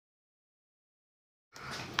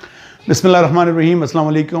Bismillahirrahmanirrahim.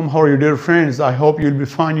 Assalamu alaikum. How are you, dear friends? I hope you'll be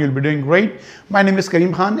fine. You'll be doing great. My name is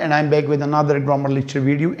Karim Khan and I'm back with another grammar lecture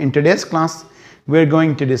video. In today's class, we're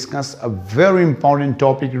going to discuss a very important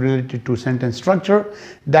topic related to sentence structure,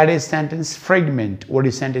 that is sentence fragment. What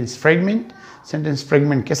is sentence fragment? Sentence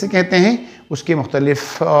fragment कैसे कहते हैं, उसकी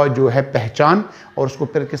मुख्तलिफ जो है पहचान और उसको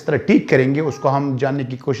फिर किस तरह ठीक करेंगे उसको हम जानने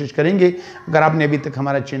की कोशिश करेंगे। अगर आपने अभी तक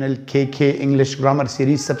हमारा चैनल के इंग्लिश ग्रामर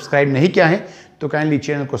सीरीज सब्सक्राइब नहीं किया है तो काइंडली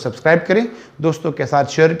चैनल को सब्सक्राइब करें, दोस्तों के साथ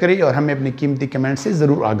शेयर करें और हमें अपने कीमती कमेंट से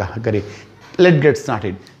ज़रूर आगाह करें। Let's get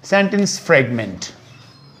started. Sentence fragment.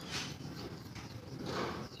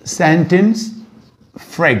 Sentence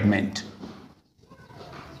fragment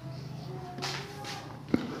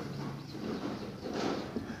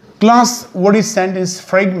Class, what is sentence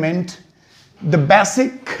fragment? The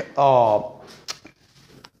basic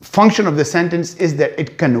function of the sentence is that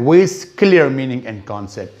it conveys clear meaning and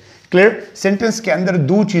concept. Clear? Sentence के अंदर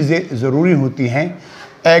दो चीजें जरूरी होती हैं,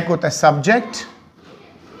 एक होता है subject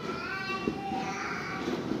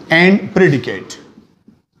and predicate.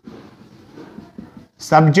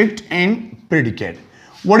 Subject and predicate.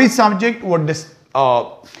 What is subject? What does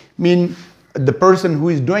mean? The person who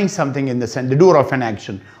is doing something in the sentence, the doer of an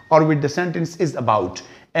action, or which the sentence is about.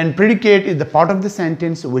 And predicate is the part of the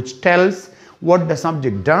sentence which tells what the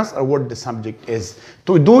subject does or what the subject is.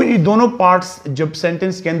 तो दोनों parts जब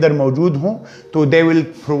sentence के अंदर मौजूद हों तो they will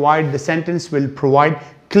provide, the sentence will provide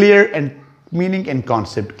clear and meaning and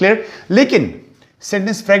concept. Clear? लेकिन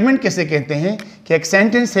sentence fragment कैसे कहते हैं कि एक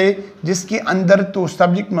सेंटेंस है जिसके अंदर तो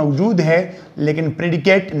सब्जेक्ट मौजूद है लेकिन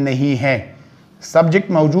प्रेडिकेट नहीं है।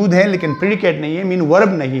 सब्जेक्ट मौजूद है लेकिन प्रेडिकेट नहीं है, मीन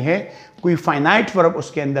वर्ब नहीं है, कोई फाइनाइट वर्ब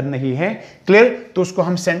उसके अंदर नहीं है। क्लियर? तो उसको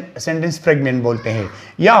हम सेंटेंस फ्रेगमेंट बोलते हैं।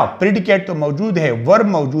 या प्रेडिकेट तो मौजूद है, वर्ब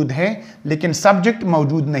मौजूद है लेकिन सब्जेक्ट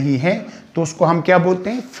मौजूद नहीं है, तो उसको हम क्या बोलते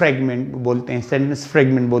हैं? फ्रेगमेंट बोलते हैं, सेंटेंस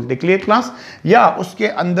फ्रेगमेंट बोलते हैं। Clear class? या उसके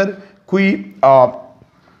अंदर कोई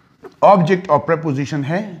ऑब्जेक्ट ऑफ प्रीपोजिशन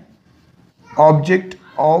है, ऑब्जेक्ट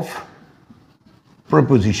ऑफ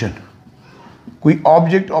प्रीपोजिशन, कोई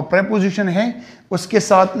ऑब्जेक्ट ऑफ प्रीपोजिशन है, उसके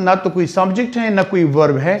साथ ना तो कोई सब्जेक्ट है ना कोई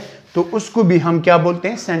वर्ब है, तो उसको भी हम क्या बोलते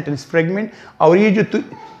हैं? Sentence fragment. और ये जो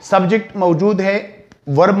सब्जेक्ट मौजूद है,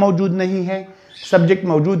 वर्ब मौजूद नहीं है, सब्जेक्ट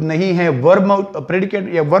मौजूद नहीं है, वर्ब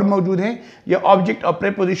प्रेडिकेट या वर्ब मौजूद है, या ऑब्जेक्ट ऑफ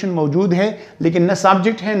प्रीपोजिशन मौजूद है लेकिन न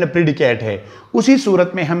सब्जेक्ट है न प्रेडिकेट है, उसी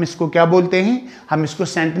सूरत में हम इसको क्या बोलते हैं? हम इसको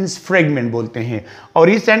सेंटेंस फ्रेगमेंट बोलते हैं। और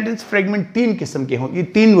ये सेंटेंस फ्रेगमेंट तीन किस्म के हों, ये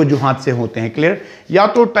तीन वजूहात से होते हैं। क्लियर? या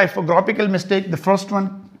तो typographical mistake, the first one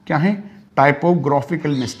क्या है?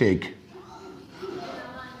 Typographical mistake.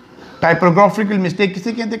 टाइपोग्राफिकल मिस्टेक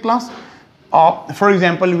किसे कहते हैं class? For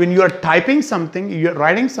example when you are typing something, you are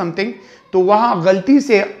writing something, तो वहां गलती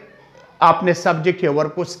से आपने सब्जेक्ट या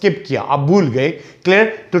वर्ब को स्किप किया, आप भूल गए। क्लियर?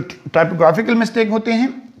 तो टाइपोग्राफिकल मिस्टेक होते हैं।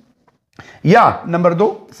 या नंबर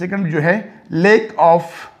दो, सेकंड जो है lack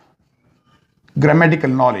of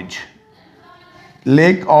grammatical knowledge.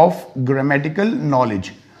 Lack of grammatical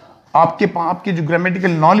knowledge, आपके जो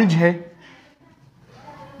ग्रामेटिकल नॉलेज है,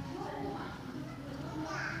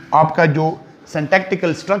 आपका जो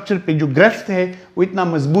सिंटैक्टिकल स्ट्रक्चर पे जो ग्राफ्स है वो इतना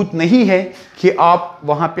मजबूत नहीं है कि आप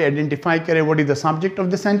वहां पे आइडेंटिफाई करें what is the subject of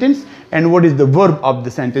the sentence and what is the verb of the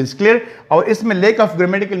sentence. Clear? और इसमें लैक ऑफ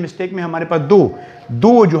ग्रामेटिकल मिस्टेक में हमारे पास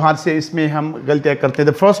दो वजूहात से इसमें हम गलतियां करते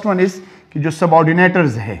हैं। द फर्स्ट वन इज कि जो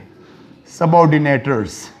सबऑर्डिनेटर्स है,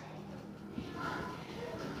 सबऑर्डिनेटर्स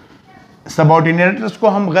को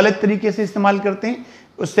हम गलत तरीके से इस्तेमाल करते हैं।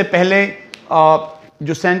 उससे पहले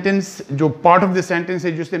जो सेंटेंस, जो पार्ट ऑफ द सेंटेंस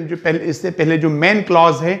है, इससे पहले जो मेन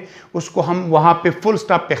क्लॉज है उसको हम वहां पे फुल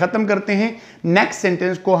स्टॉप पे खत्म करते हैं, नेक्स्ट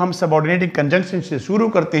सेंटेंस को हम सबऑर्डिनेटिंग कंजंक्शन से शुरू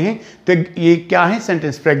करते हैं, तो ये क्या है?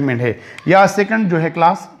 सेंटेंस फ्रेगमेंट है। या सेकंड जो है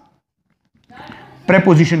क्लास,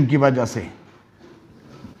 प्रीपोजिशन की वजह से,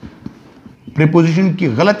 प्रीपोजिशन की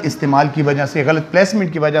गलत इस्तेमाल की वजह से, गलत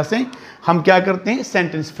प्लेसमेंट की वजह से हम क्या करते हैं?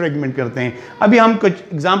 सेंटेंस फ्रेगमेंट करते हैं। अभी हम कुछ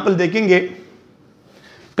एग्जाम्पल देखेंगे।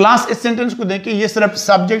 क्लास, इस सेंटेंस को देखिए, ये सिर्फ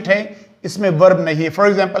सब्जेक्ट है, इसमें वर्ब नहीं है। फॉर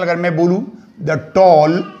एग्जांपल अगर मैं बोलूं the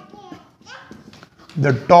tall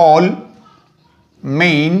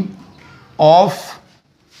man of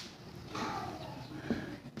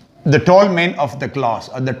the class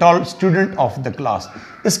और the tall student of the class,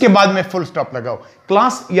 इसके बाद में फुल स्टॉप लगाओ।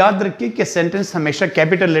 क्लास, याद रखिए कि सेंटेंस हमेशा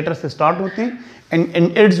कैपिटल लेटर से स्टार्ट होते हैं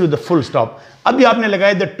and ends with the full stop. अभी आपने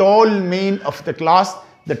लगाया the tall man of the class,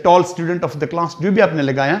 the tall student of the class, जो भी आपने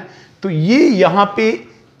लगाया, तो ये यहां पे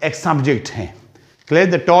एक सब्जेक्ट है। Clear?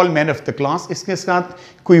 The tall man of the class, इसके साथ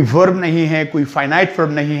कोई वर्ब नहीं है, कोई फाइनाइट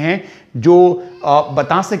वर्ब नहीं है जो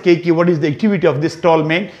बता सके कि what is the activity of this tall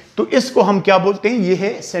man, तो इसको हम क्या बोलते हैं? ये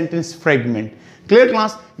है सेंटेंस फ्रेगमेंट। Clear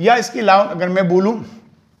class? या इसके अलावा अगर मैं बोलूं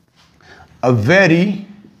a very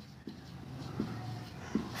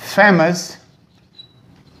famous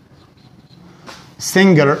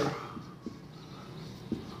singer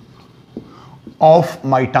of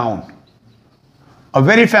my town. A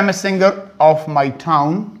very famous singer of my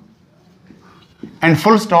town, and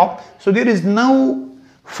full stop. So there is no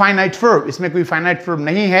finite verb. इसमें कोई finite verb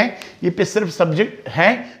नहीं है, ये पे सिर्फ subject है.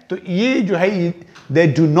 तो ये जो है they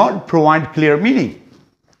do not provide clear meaning,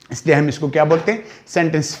 इसलिए हम इसको क्या बोलते हैं?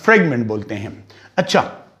 Sentence fragment बोलते हैं. अच्छा,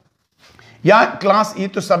 या क्लास, ये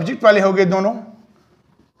तो सब्जेक्ट वाले हो गए दोनों.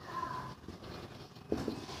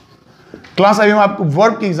 क्लास अभी मैं आपको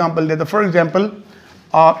वर्ब की एग्जांपल देता. For example,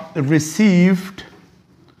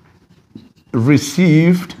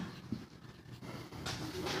 received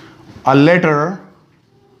a letter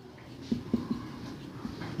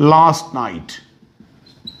last night.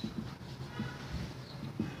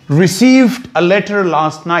 Received a letter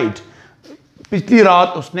last night. पिछली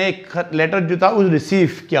रात उसने एक लेटर जो था उस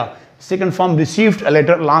रिसीव किया. Second form received a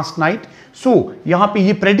letter last night. So यहां पे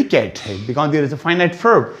ये predicate है because there is a finite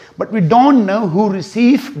verb, but we don't know who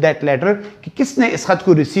received that letter, कि किसने इस खत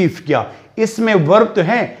को रिसीव किया. इसमें वर्ब तो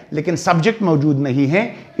है लेकिन सब्जेक्ट मौजूद नहीं है,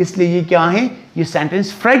 इसलिए ये क्या है? ये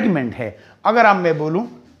सेंटेंस फ्रेगमेंट है. अगर आप मैं बोलूं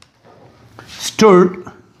stood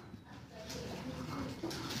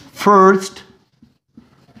first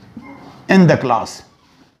in the class,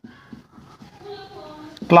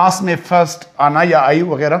 class में फर्स्ट आना या आई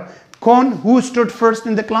वगैरह, कौन? who stood first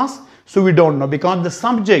in the class? So we don't know because the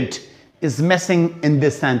subject is missing in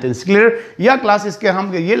this sentence. Clear? या क्लास इसके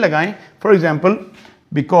हम ये लगाएं. फॉर एग्जाम्पल,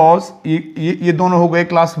 बिकॉज ये दोनों हो गए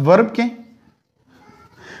क्लास वर्ब के.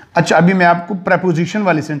 अच्छा, अभी मैं आपको प्रेपोजिशन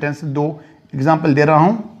वाली सेंटेंस दो एग्जाम्पल दे रहा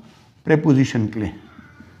हूं प्रेपोजिशन के लिए.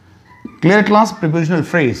 Clear class? Prepositional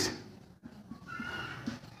phrase.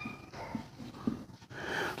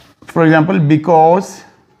 For example, because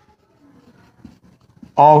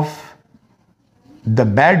of the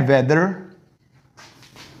bad weather,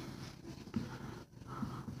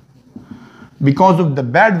 because of the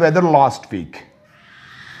bad weather last week.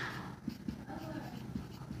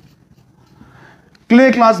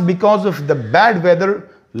 Clear class? Because of the bad weather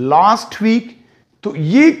last week. तो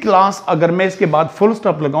ये class अगर मैं इसके बाद फुल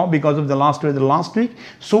स्टॉप लगाऊं, because of the last weather last week,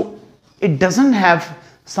 so it doesn't have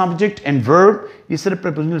subject and verb. ये सिर्फ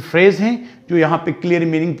prepositional phrase हैं जो यहां पे clear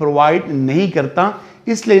meaning provide नहीं करता,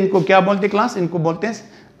 इसलिए इनको क्या बोलते हैं क्लास? इनको बोलते हैं,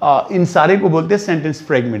 इन सारे को बोलते हैं सेंटेंस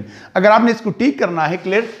फ्रेगमेंट. अगर आपने इसको ठीक करना है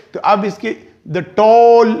क्लियर, तो अब इसके the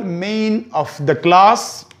tall man of the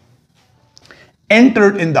class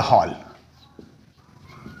entered in the hall,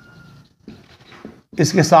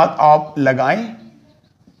 इसके साथ आप लगाएं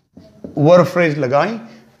वर्ब फ्रेज, लगाएं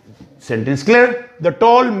sentence. Clear? The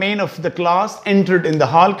tall man of the class entered in the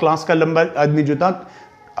hall, class का लंबा आदमी जो था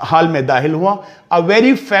हाल में दाखिल हुआ. A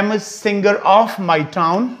very famous singer of my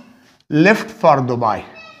town left for Dubai.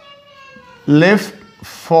 Left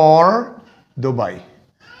for Dubai.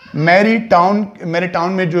 मेरे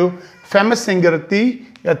टाउन में जो फेमस सिंगर थी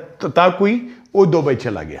या था कोई, वो दुबई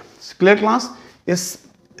चला गया. Clear class? इस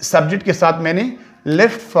सब्जेक्ट के साथ मैंने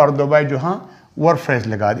लेफ्ट फॉर दुबई जो हाँ वर्ब फ्रेज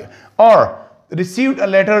लगा दिया. और received a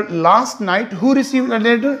letter last night. Who received a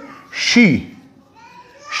letter? She.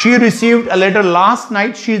 She received a letter last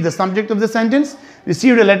night. She is the subject of the sentence.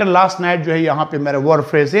 Received a letter last night जो है यहाँ पे मेरा word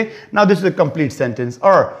phrase है. Now this is a complete sentence.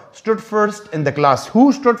 Or stood first in the class. Who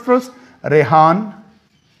stood first? Rehan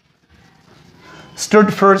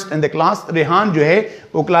stood first in the class. Rehan जो है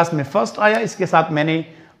वो class में फर्स्ट आया. इसके साथ मैंने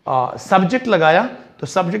सब्जेक्ट लगाया, तो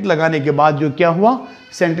सब्जेक्ट लगाने के बाद जो क्या हुआ,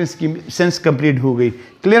 सेंटेंस की सेंस कंप्लीट हो गई.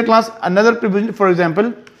 Clear class? Another preposition, for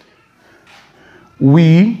example,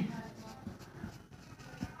 we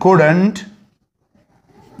couldn't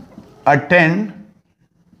attend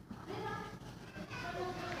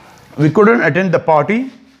the party.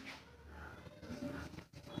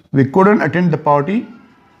 We couldn't attend the party.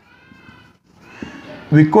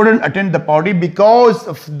 We couldn't attend the party because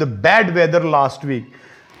of the bad weather last week.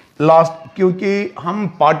 क्योंकि हम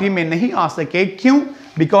party में नहीं आ सके. क्यों?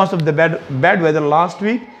 Because of the bad weather last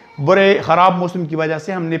week. बुरे खराब मौसम की वजह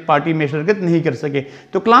से हमने पार्टी में शिरकत नहीं कर सके.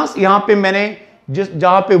 तो क्लास यहाँ पे मैंने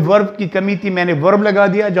जहां पे वर्ब की कमी थी मैंने वर्ब लगा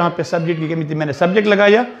दिया, जहां पे सब्जेक्ट की कमी थी मैंने सब्जेक्ट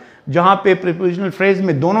लगाया, जहां पे प्रीपोजिशनल फ्रेज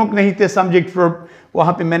में दोनों नहीं थे सब्जेक्ट वर्ब,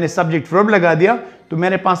 वहां पे मैंने सब्जेक्ट वर्ब लगा दिया. तो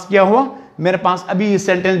मेरे पास क्या हुआ? मेरे पास अभी ये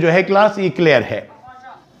सेंटेंस जो है क्लास ये क्लियर है.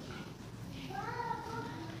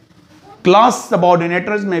 क्लास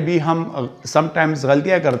सबऑर्डिनेटर्स में भी हम समटाइम्स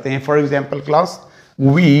गलतियां करते हैं. For example, class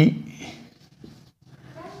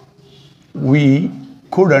we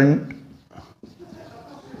couldn't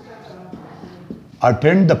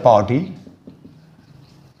attend the party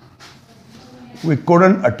We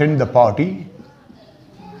couldn't attend the party.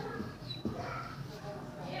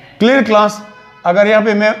 Clear class? अगर यहाँ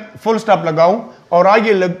पे मैं full stop लगाऊं और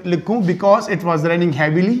आगे लिखूं because it was raining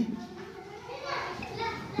heavily.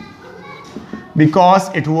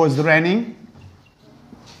 Because it was raining.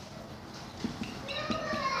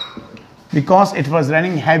 Because it was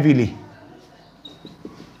raining heavily.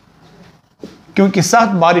 क्योंकि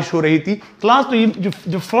सख्त बारिश हो रही थी। क्लास तो ये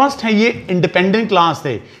जो फर्स्ट है ये इंडिपेंडेंट क्लास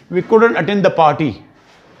है, we couldn't attend the party।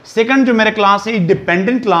 Second जो मेरा क्लास है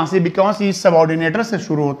डिपेंडेंट क्लास है, बिकॉज ये सबऑर्डिनेटर से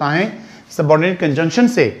शुरू होता है, सबऑर्डिनेट कंजंक्शन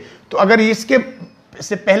से। तो अगर इसके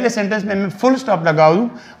से पहले सेंटेंस में मैं फुल स्टॉप लगा दूं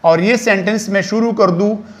और ये सेंटेंस मैं शुरू कर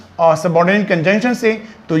दूं और सबऑर्डिनेट कंजंक्शन से,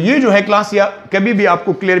 तो ये जो है क्लास या कभी भी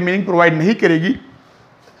आपको क्लियर मीनिंग प्रोवाइड नहीं करेगी।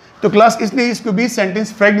 तो क्लास इसलिए इसको भी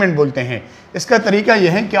सेंटेंस फ्रेगमेंट बोलते हैं। इसका तरीका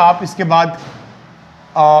यह है कि आप इसके बाद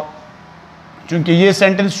चूंकि ये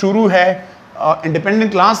सेंटेंस शुरू है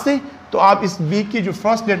इंडिपेंडेंट क्लास से, तो आप इस बी की जो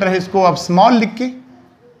फर्स्ट लेटर है इसको आप स्मॉल लिख के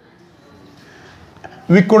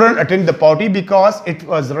we couldn't attend the party because it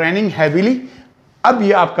was raining heavily। अब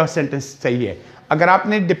ये आपका सेंटेंस सही है। अगर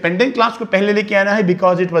आपने डिपेंडेंट क्लास को पहले लेके आना है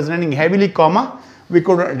because it was raining heavily, we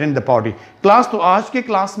couldn't attend the party। Class तो आज के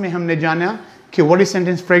क्लास में हमने जाना कि what is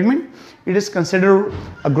sentence fragment? It is considered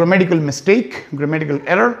a grammatical mistake, grammatical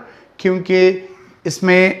error, क्योंकि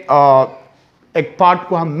इसमें एक पार्ट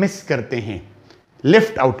को हम मिस करते हैं,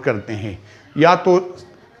 लेफ्ट आउट करते हैं। या तो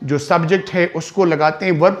जो सब्जेक्ट है उसको लगाते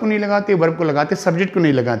हैं, वर्ब को नहीं लगाते, वर्ब को लगाते सब्जेक्ट को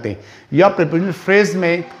नहीं लगाते, या प्रीपोजिशनल फ्रेज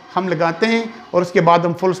में हम लगाते हैं और उसके बाद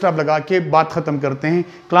हम फुल स्टॉप लगा के बात ख़त्म करते हैं।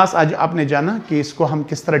 क्लास आज आपने जाना कि इसको हम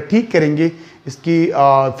किस तरह ठीक करेंगे, इसकी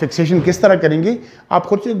फिक्सेशन किस तरह करेंगे। आप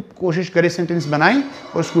खुद से कोशिश करें, सेंटेंस बनाएं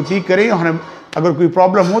और उसको ठीक करें, और अगर कोई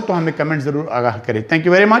प्रॉब्लम हो तो हमें कमेंट ज़रूर आगाह करें। Thank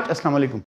you very much. अस्सलाम वालेकुम।